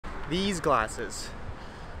these glasses.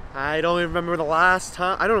 I don't even remember the last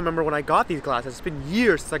time. I don't remember when I got these glasses. It's been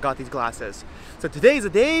years since I got these glasses. So today's the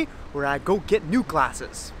day where I go get new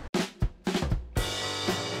glasses.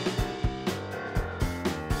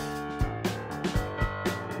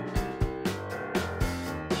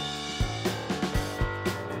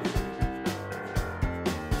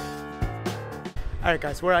 Alright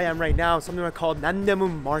guys, where I am right now is something I call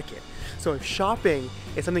Namdaemun Market. So if shopping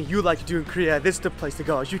is something you like to do in Korea, this is the place to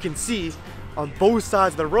go. As you can see, on both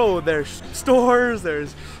sides of the road, there's stores,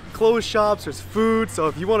 there's clothes shops, there's food. So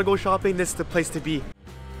if you want to go shopping, this is the place to be.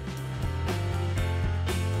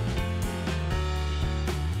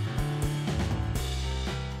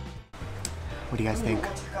 What do you guys think?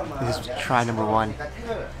 This is try number 1.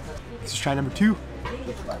 This is try number 2.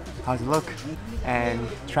 How does it look? And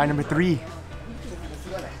try number 3.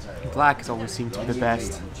 Black has always seemed to be the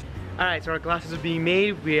best. Alright, so our glasses are being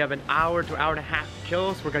made. We have an hour to hour and a half to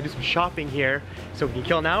kill, so we're gonna do some shopping here so we can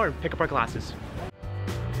kill an hour and pick up our glasses.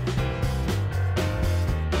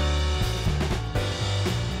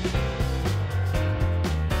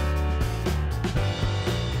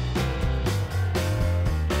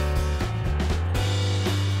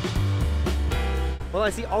 Well, I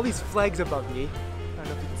see all these flags above me. I don't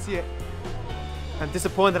know if you can see it. I'm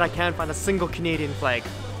disappointed that I can't find a single Canadian flag.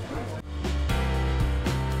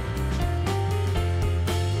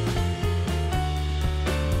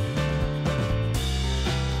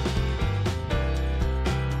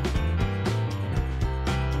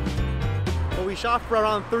 Well, we shopped for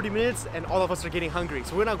around 30 minutes and all of us are getting hungry.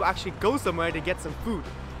 So we're gonna actually go somewhere to get some food.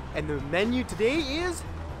 And the menu today is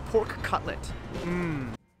pork cutlet.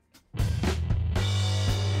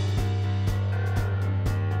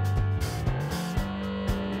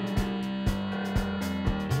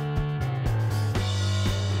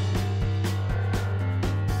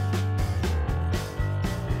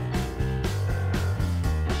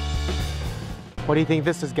 What do you think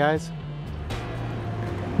this is, guys?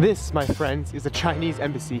 This, my friends, is the Chinese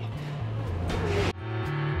embassy.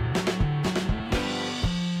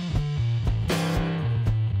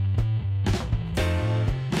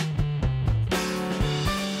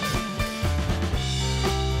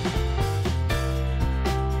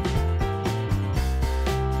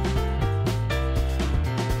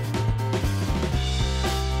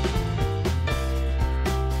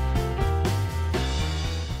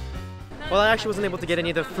 Well, I actually wasn't able to get any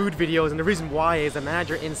of the food videos, and the reason why is the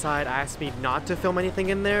manager inside asked me not to film anything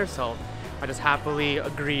in there, so I just happily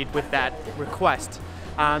agreed with that request.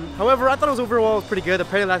 However, I thought it was overall pretty good.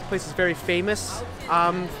 Apparently that place is very famous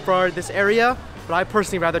for this area, but I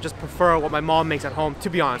personally rather just prefer what my mom makes at home, to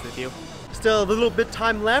be honest with you. Still a little bit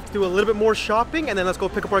time left, do a little bit more shopping, and then let's go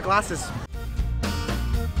pick up our glasses.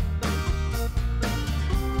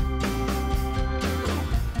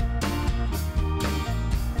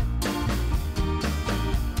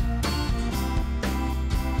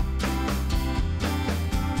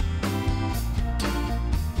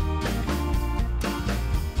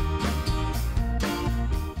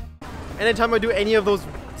 Anytime I do any of those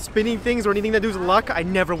spinning things or anything that does luck, I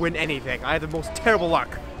never win anything. I have the most terrible luck.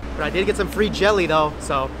 But I did get some free jelly though,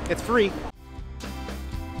 so it's free.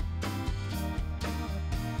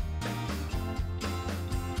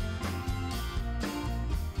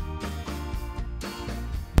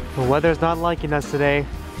 The weather's not liking us today.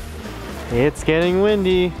 It's getting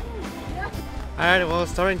windy. Alright, well,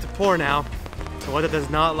 it's starting to pour now. The weather does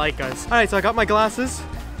not like us. Alright, so I got my glasses,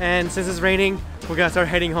 and since it's raining, we're gonna start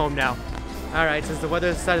heading home now. Alright, since the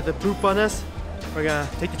weather decided to poop on us, we're gonna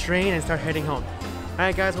take the train and start heading home.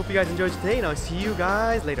 Alright guys, hope you guys enjoyed today, and I'll see you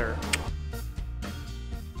guys later.